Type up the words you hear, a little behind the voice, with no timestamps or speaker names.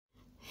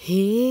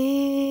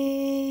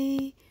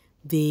Hey,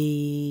 babies.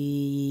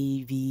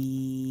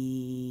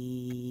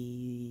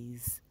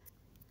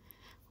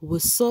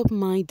 What's up,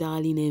 my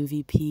darling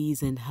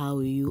MVPs, and how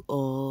are you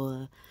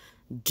all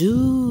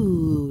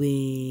doing?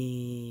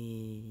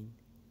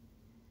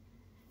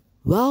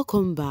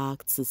 Welcome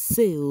back to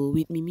Sail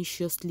with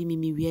Mimiciously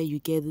Mimi, where you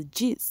get the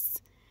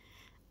gist.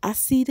 I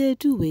see they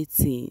do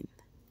waiting.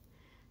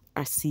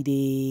 I see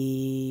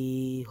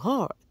they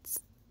hot.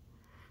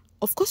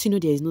 Of course, you know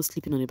there is no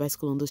sleeping on a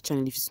bicycle on this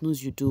channel. If you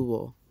snooze, you do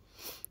well.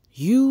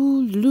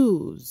 You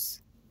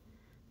lose.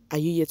 Are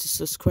you yet to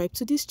subscribe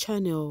to this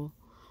channel,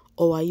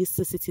 or are you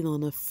still sitting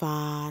on a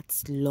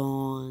fat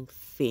long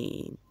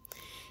thing?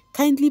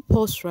 Kindly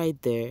pause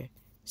right there,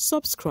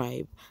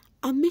 subscribe,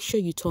 and make sure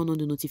you turn on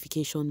the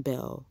notification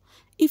bell.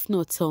 If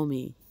not, tell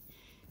me,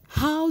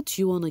 how do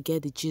you want to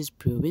get the gist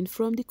brewing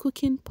from the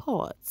cooking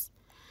pot?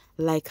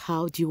 Like,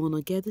 how do you want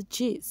to get the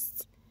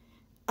gist?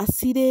 I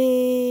see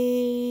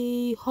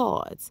they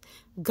hot.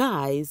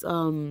 Guys,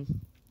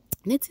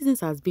 Netizens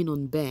has been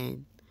on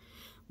Ben.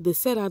 They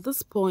said at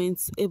this point,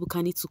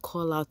 Ebuka needs to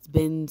call out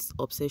Ben's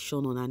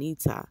obsession on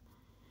Anita.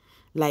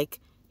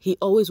 Like, he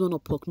always want to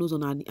poke nose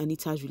on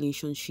Anita's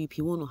relationship.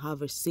 He want to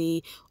have a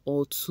say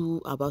or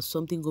two about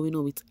something going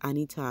on with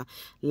Anita.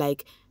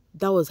 Like,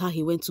 that was how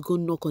he went to go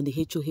knock on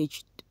the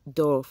HOH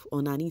door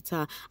on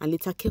Anita. And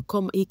later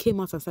he came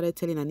out and started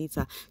telling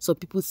Anita. So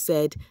people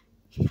said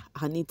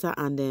Anita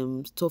and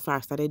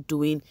Topher started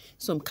doing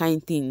some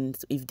kind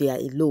things if they are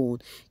alone.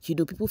 You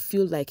know, people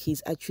feel like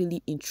he's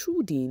actually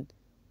intruding,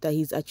 that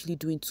he's actually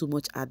doing too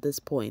much at this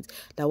point.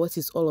 That what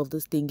is all of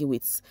this thinking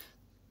with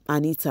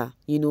Anita,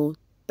 you know,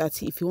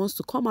 that if he wants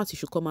to come out, he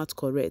should come out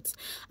correct.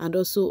 And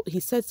also, he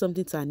said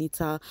something to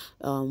Anita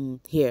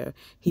here.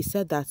 He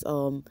said that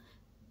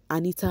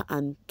Anita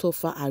and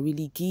Topher are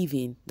really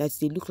giving, that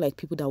they look like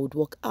people that would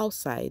walk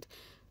outside.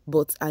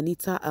 But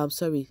Anita,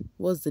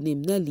 what's the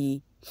name?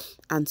 Nelly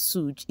and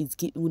Suj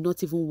will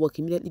not even work.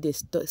 Immediately they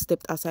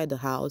stepped outside the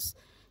house.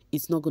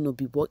 It's not going to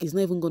be work. It's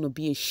not even going to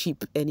be a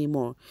sheep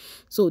anymore.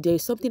 So there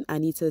is something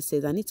Anita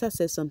says. Anita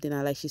says something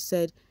like she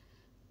said,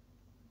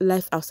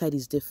 life outside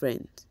is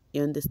different.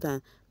 You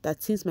understand?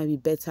 That things might be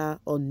better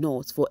or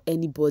not for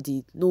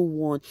anybody. No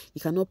one.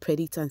 You cannot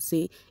predict and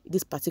say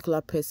this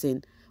particular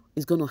person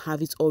is going to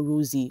have it all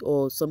rosy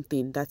or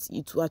something. That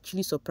it will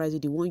actually surprise you.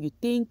 The one you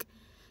think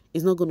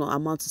is not going to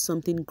amount to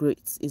something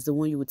great is the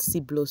one you would see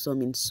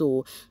blossoming.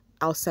 So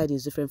outside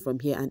is different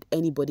from here, and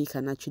anybody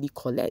can actually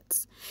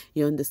collect.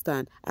 You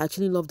understand? I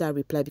actually love that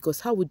reply, because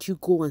how would you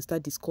go and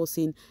start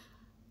discussing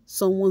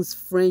someone's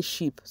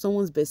friendship,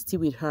 someone's bestie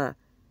with her?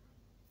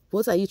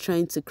 What are you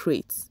trying to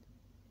create?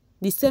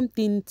 The same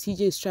thing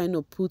TJ is trying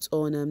to put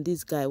on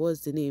this guy,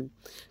 what's the name?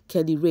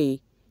 Kelly Ray,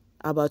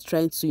 about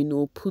trying to, you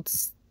know, put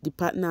the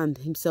partner and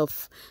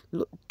himself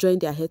join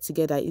their head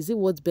together. Is it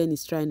what Ben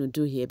is trying to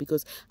do here?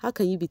 Because how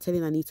can you be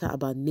telling Anita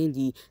about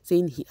Nelly,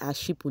 saying her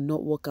ship will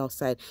not work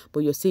outside, but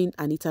you're saying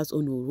Anita's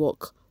own will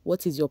work?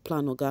 What is your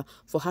plan, Oga?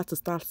 For her to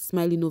start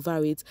smiling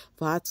over it,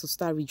 for her to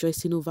start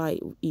rejoicing over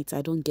it?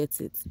 I don't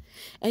get it.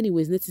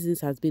 Anyways,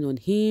 Netizens has been on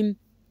him.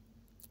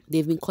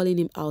 They've been calling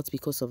him out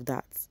because of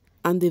that.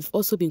 And they've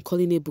also been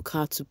calling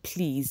Ebuka to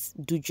please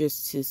do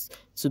justice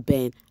to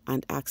Ben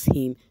and ask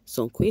him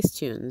some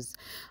questions.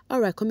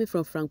 Alright, coming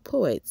from Frank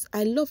Poets,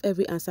 I love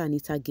every answer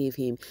Anita gave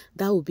him.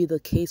 That will be the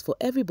case for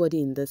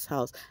everybody in this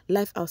house.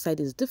 Life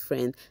outside is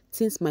different.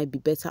 Things might be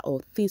better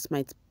or things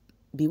might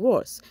be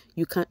worse.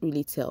 You can't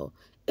really tell.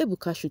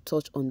 Ebuka should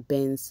touch on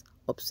Ben's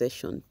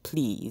obsession,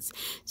 please.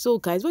 So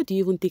guys, what do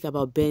you even think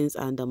about Ben's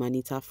and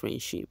Anita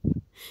friendship?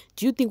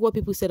 Do you think what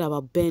people said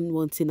about Ben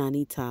wanting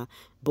Anita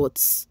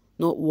but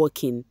not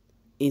working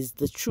is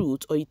the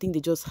truth, or you think they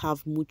just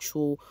have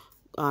mutual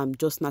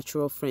just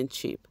natural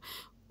friendship?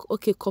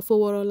 Okay,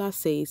 Kofoworola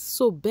says,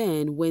 so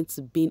Ben went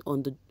to bang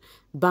on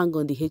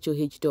the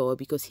HOH door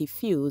because he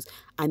feels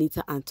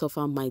Anita and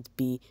Topher might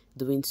be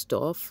doing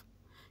stuff.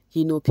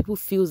 You know, people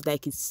feels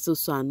like it's so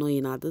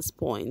annoying at this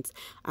point.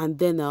 And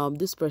then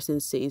this person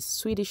says,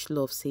 Swedish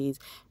Love says,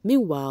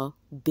 meanwhile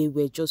they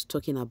were just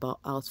talking about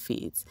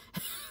outfits.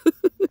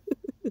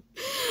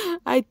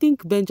 I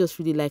think Ben just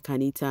really like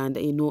Anita, and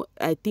you know,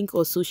 I think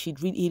also he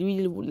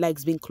really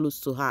likes being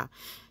close to her.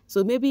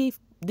 So maybe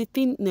the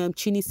thing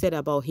Chini said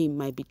about him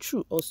might be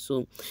true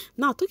also.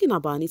 Now, talking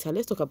about Anita,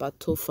 let's talk about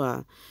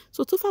Topher.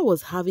 So Topher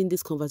was having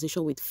this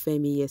conversation with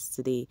Fairme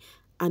yesterday,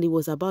 and it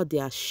was about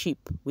their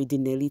ship with the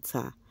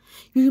Nelita.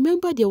 You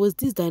remember there was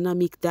this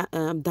dynamic that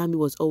Dami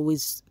was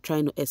always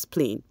trying to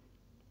explain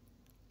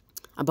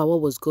about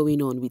what was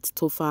going on with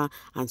Topher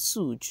and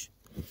Suj.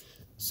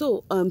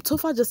 So,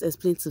 Topher just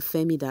explained to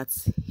Fairme that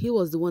he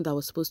was the one that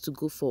was supposed to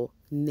go for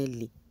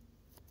Nelly.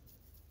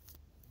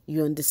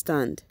 You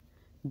understand?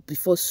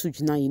 Before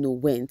Suj now, you know,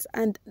 went.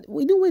 And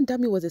we know when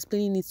Dami was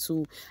explaining it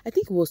to, I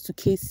think it was to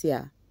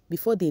Kesia.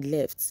 before they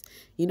left,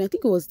 I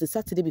think it was the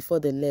Saturday before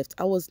they left,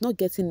 I was not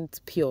getting it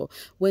pure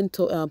when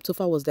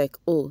Topher was like,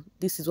 oh,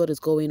 this is what is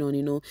going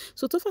on.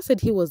 So Topher said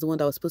he was the one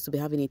that was supposed to be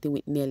having a thing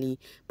with Nelly,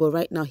 but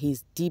right now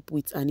he's deep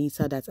with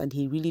Anita, and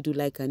he really do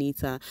like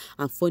Anita.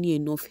 And funny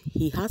enough,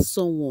 he has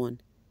someone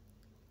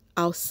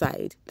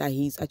outside that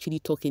he's actually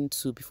talking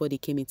to before they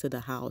came into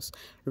the house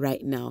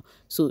right now.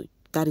 So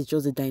that is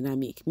just the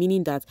dynamic,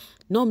 meaning that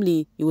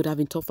normally it would have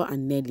been Topher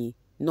and Nelly,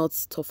 not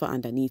Topher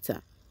and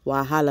Anita.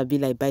 Wahala be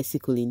like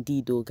bicycle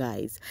indeed though,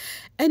 guys.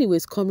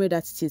 Anyways, Comrade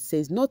Attitude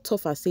says, not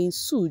Topher saying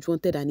Suge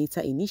wanted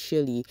Anita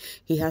initially.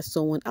 He has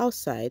someone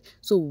outside.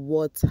 So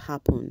what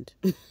happened?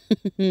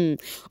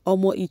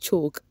 Omo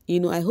choke.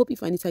 I hope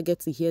if Anita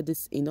gets to hear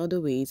this in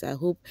other ways, I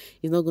hope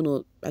it's not going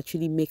to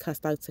actually make her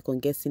start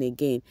second guessing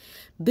again.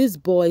 These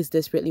boys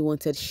desperately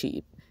wanted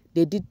sheep.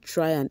 They did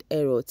try and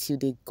error till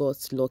they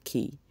got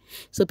lucky.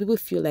 So people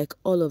feel like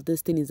all of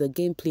this thing is a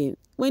gameplay.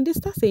 When they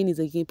start saying it's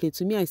a gameplay,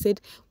 to me, I said,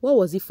 what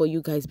was it for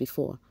you guys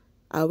before?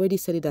 I already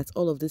said it, that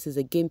all of this is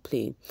a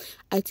gameplay.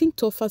 I think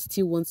Topher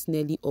still wants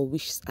Nelly or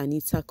wishes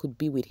Anita could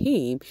be with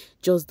him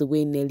just the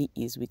way Nelly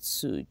is with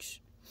Suge.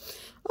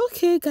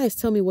 Okay, guys,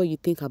 tell me what you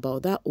think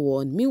about that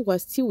one. Meanwhile,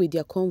 still with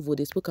their convo,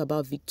 they spoke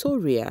about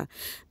Victoria.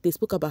 They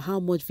spoke about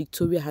how much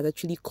Victoria has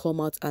actually come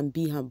out and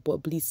be her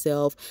bubbly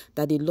self,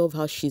 that they love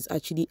how she's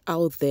actually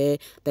out there,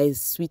 that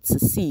is sweet to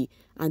see.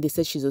 And they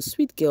said she's a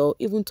sweet girl.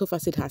 Even Topher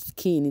said her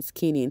skin is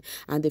skinning,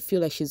 and they feel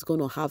like she's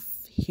going to have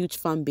huge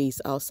fan base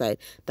outside,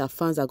 that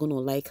fans are going to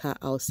like her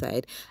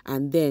outside.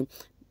 And then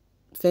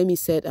Fairme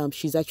said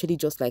she's actually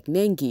just like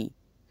Nengi.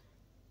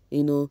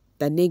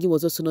 That Nengi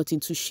was also not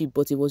into sheep,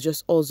 but it was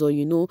just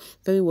Ozee,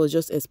 Fairme was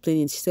just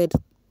explaining. She said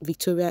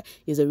Victoria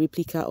is a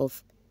replica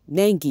of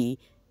Nengi.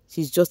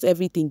 She's just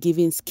everything,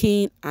 giving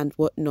skin and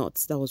whatnot.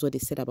 That was what they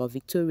said about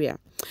Victoria.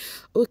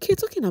 Okay,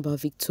 talking about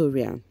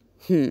Victoria.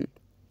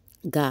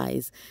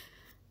 Guys,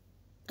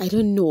 I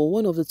don't know.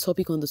 One of the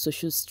topic on the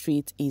social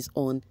street is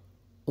on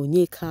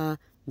Onyeka,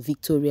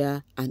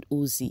 Victoria, and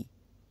Ozee.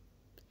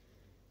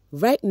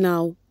 Right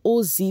now,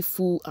 Ozee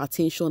full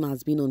attention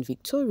has been on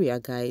Victoria,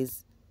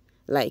 guys.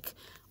 Like,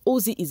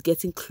 Ozee is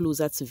getting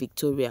closer to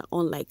Victoria,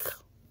 unlike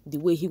the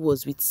way he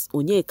was with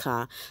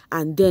Onyeka.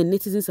 And then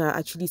netizens are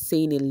actually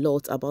saying a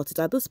lot about it.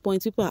 At this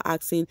point, people are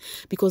asking,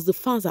 because the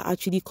fans are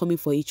actually coming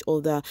for each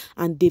other,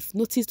 and they've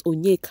noticed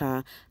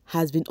Onyeka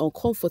has been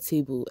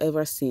uncomfortable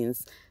ever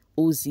since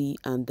Ozee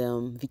and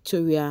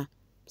Victoria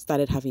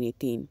started having a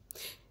thing.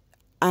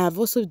 I have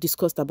also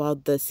discussed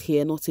about this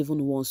here, not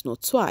even once,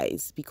 not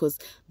twice, because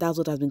that's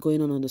what has been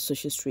going on the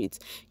social street,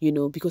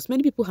 because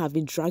many people have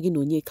been dragging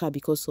Onyeka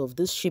because of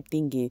this ship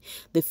thingy.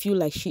 They feel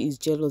like she is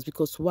jealous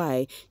because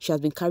why? She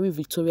has been carrying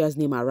Victoria's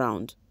name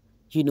around,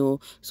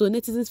 So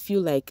netizens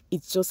feel like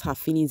it's just her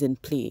feelings in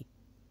play.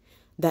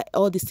 That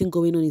all this thing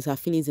going on is her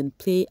feelings in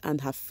play,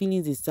 and her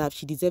feelings is that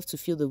she deserves to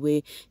feel the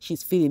way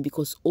she's feeling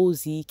because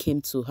Ozee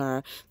came to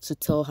her to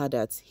tell her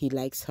that he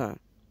likes her.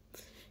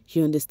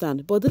 You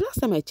understand? But the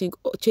last time I checked,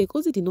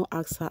 Ozee did not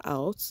ask her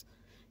out.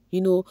 He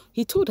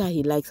told her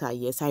he likes her.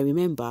 Yes, I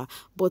remember.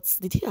 But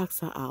did he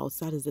ask her out?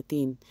 That is the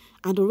thing.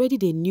 And already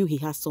they knew he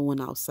has someone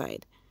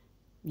outside.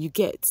 You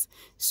get?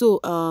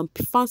 So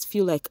fans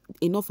feel like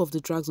enough of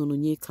the drags on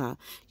Onyeka,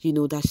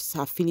 that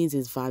her feelings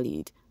is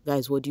valid.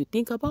 Guys, what do you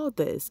think about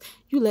this?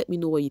 You let me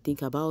know what you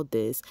think about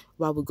this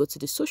while we go to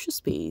the social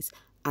space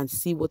and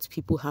see what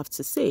people have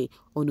to say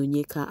on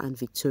Onyeka and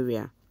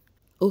Victoria.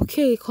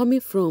 Okay, coming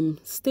from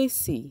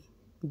Stacy.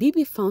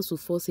 BB fans will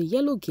force a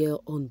yellow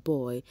girl on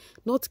boy,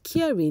 not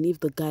caring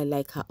if the guy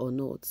like her or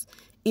not.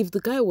 If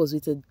the guy was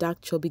with a dark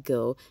chubby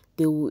girl,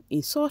 they will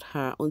insult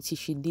her until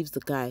she leaves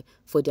the guy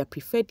for their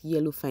preferred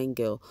yellow fine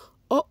girl.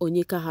 All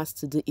Onyeka has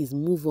to do is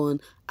move on,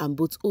 and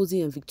both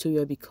Ozee and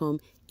Victoria become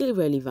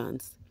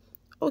irrelevant.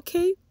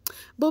 Okay?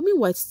 But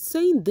meanwhile,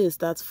 saying this,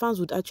 that fans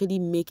would actually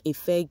make a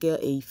fair girl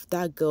a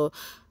dark girl,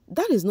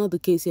 that is not the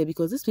case here,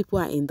 because these people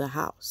are in the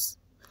house.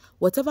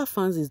 Whatever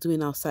fans is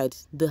doing outside,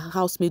 the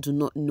housemates do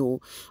not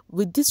know.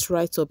 With this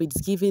write-up, it's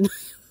giving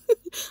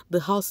the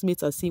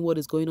housemates are seeing what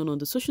is going on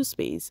the social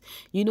space.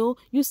 You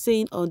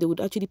saying they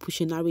would actually push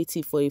a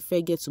narrative for a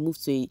fair girl to move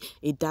to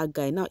a dark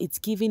guy. Now, it's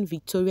giving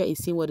Victoria is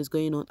seeing what is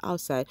going on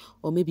outside,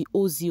 or maybe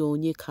Ozee or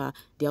Onyeka,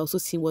 they're also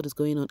seeing what is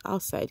going on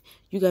outside.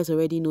 You guys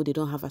already know they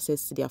don't have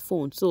access to their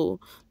phone. So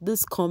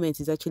this comment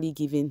is actually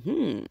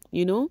giving,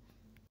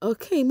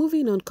 Okay,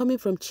 moving on, coming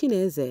from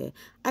Chineze.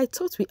 I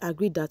thought we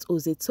agreed that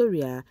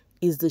Ozee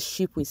is the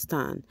sheep we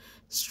stand.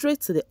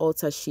 Straight to the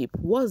altar sheep.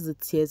 What's the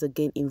tears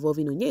again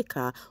involving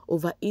Onyeka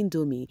over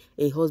Indomie,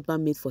 a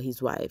husband made for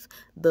his wife?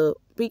 The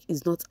brick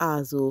is not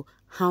ours, though.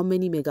 How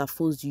many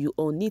megaphones do you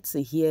all need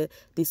to hear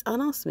this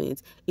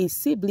announcement? A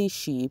sibling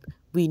sheep,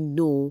 we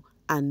know,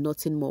 and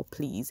nothing more,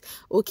 please.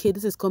 Okay,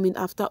 this is coming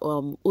after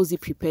Ozee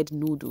prepared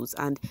noodles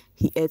and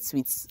he ate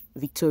with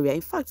Victoria.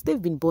 In fact,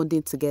 they've been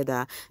bonding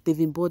together. They've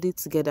been bonding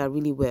together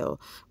really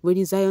well.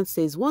 Renny Zion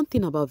says one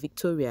thing about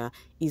Victoria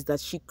is that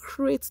she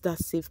creates that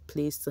safe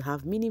place to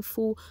have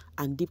meaningful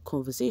and deep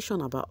conversation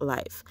about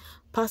life,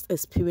 past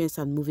experience,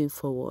 and moving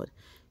forward.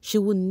 She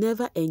will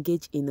never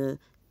engage in a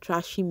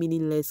trashy,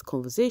 meaningless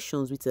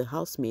conversations with her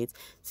housemates,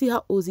 see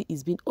how Ozee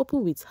is being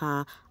open with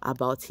her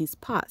about his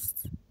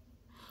past.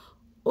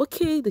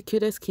 Okay, the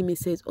cutest Kimi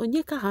says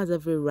Onyeka has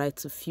every right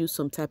to feel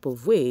some type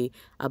of way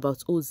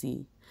about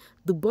Ozee.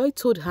 The boy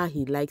told her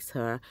he likes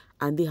her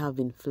and they have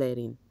been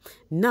flirting.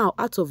 Now,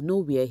 out of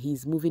nowhere,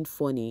 he's moving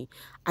funny.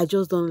 I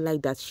just don't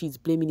like that she's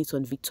blaming it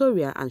on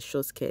Victoria and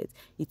short skirt.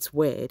 It's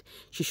weird.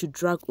 She should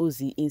drag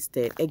Ozee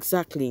instead.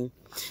 Exactly.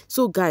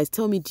 So guys,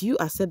 tell me, do you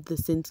accept the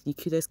thing the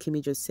cutest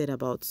Kimi just said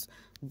about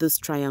this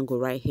triangle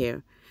right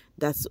here?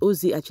 That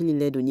Ozee actually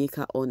led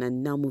Onyeka on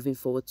and now moving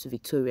forward to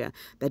Victoria.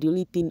 That the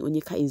only thing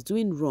Onyeka is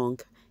doing wrong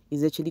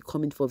is actually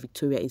coming for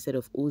Victoria instead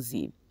of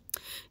Ozee.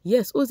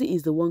 Yes, Ozee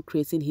is the one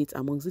creating hate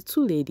amongst the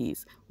two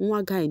ladies.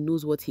 One guy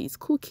knows what he is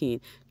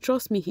cooking.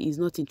 Trust me, he is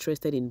not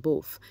interested in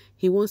both.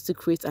 He wants to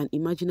create an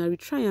imaginary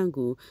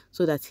triangle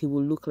so that he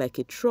will look like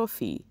a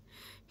trophy.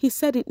 He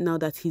said it now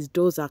that his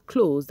doors are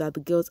closed, that the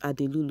girls are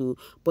delulu,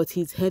 but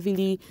he's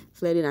heavily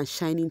flirting and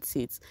shining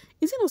tits.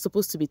 Is he not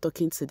supposed to be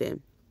talking to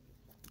them?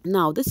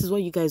 Now, this is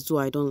what you guys do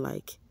I don't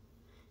like.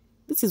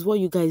 This is what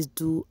you guys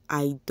do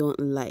I don't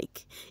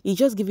like. It's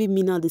just giving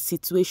me now the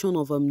situation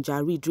of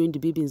Jari during the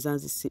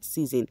bbnation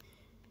season.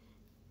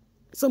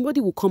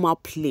 Somebody will come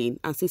out plain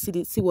and say,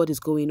 see what is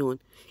going on.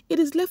 It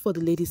is left for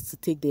the ladies to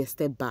take their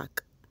step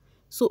back.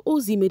 So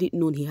Ozee made it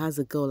known he has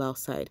a girl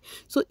outside.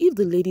 So if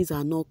the ladies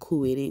are not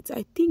cool with it,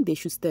 I think they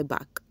should step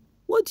back.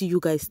 What do you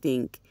guys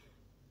think?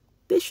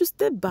 They should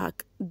step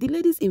back. The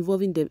ladies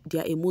involving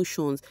their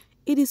emotions,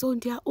 it is on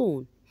their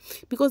own.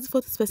 Because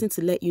for this person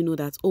to let you know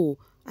that, oh,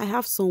 I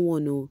have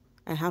someone,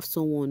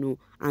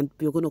 and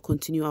you're going to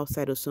continue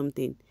outside or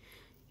something,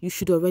 you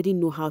should already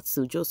know how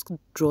to just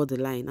draw the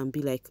line and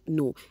be like,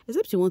 no,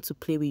 except you want to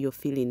play with your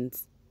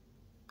feelings.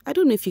 I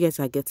don't know if you guys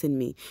are getting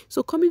me.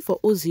 So coming for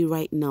Ozee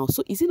right now,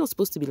 so is he not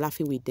supposed to be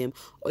laughing with them,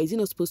 or is he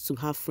not supposed to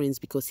have friends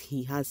because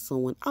he has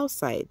someone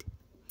outside?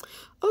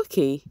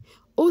 Okay,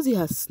 Ozee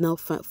has now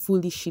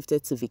fully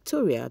shifted to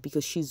Victoria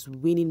because she's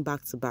winning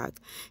back to back.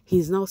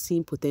 He's now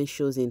seeing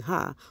potentials in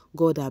her.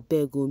 God, I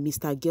beg, oh,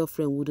 Mr.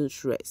 Girlfriend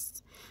wouldn't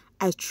rest.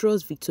 I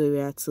trust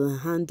Victoria to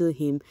handle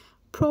him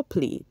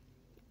properly.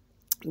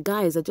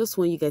 Guys, I just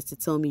want you guys to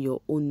tell me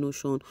your own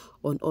notion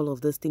on all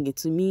of this thing.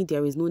 To me,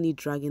 there is no need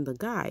dragging the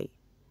guy.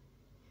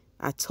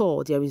 At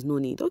all, there is no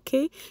need.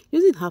 Okay,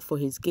 using her for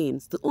his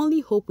gains. The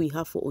only hope we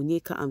have for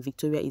Onyeka and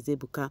Victoria is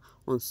Ebuka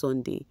on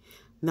Sunday.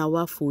 Now,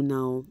 wafu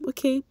now.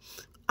 Okay,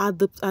 at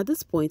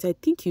this point, I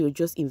think you're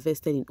just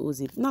invested in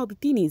Ozee. Now, the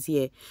thing is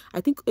here,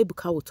 I think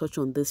Ebuka will touch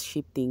on this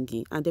ship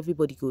thingy and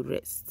everybody will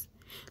rest.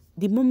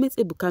 The moment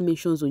Ebuka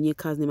mentions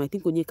Onyeka's name, I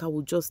think Onyeka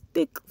will just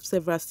take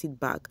several steps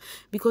back.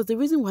 Because the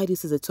reason why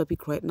this is a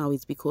topic right now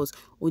is because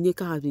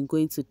Onyeka has been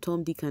going to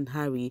Tom, Dick and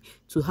Harry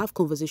to have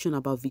conversation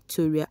about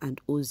Victoria and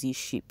Ozee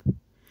ship.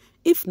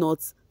 If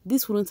not,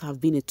 this wouldn't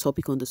have been a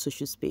topic on the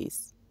social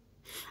space.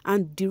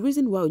 And the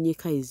reason why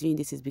Onyeka is doing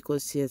this is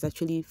because she has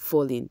actually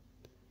fallen.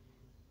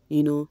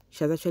 You know,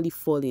 she has actually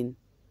fallen.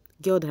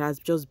 Girl that has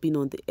just been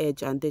on the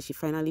edge and then she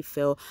finally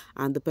fell,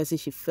 and the person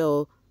she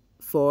fell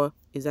for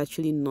is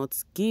actually not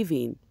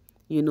giving,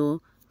 you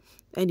know.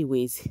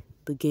 Anyways,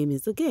 the game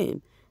is the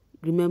game.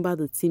 Remember,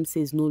 the team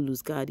says no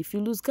lose guard. If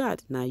you lose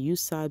guard, now you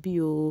sabi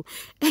oh.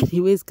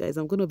 Anyways, guys,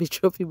 I'm gonna be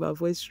dropping my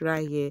voice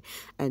right here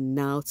and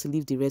now to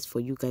leave the rest for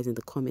you guys in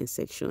the comment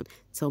section.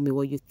 Tell me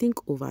what you think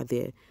over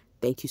there.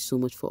 Thank you so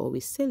much for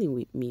always sailing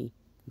with me.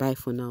 Bye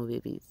for now,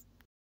 babies.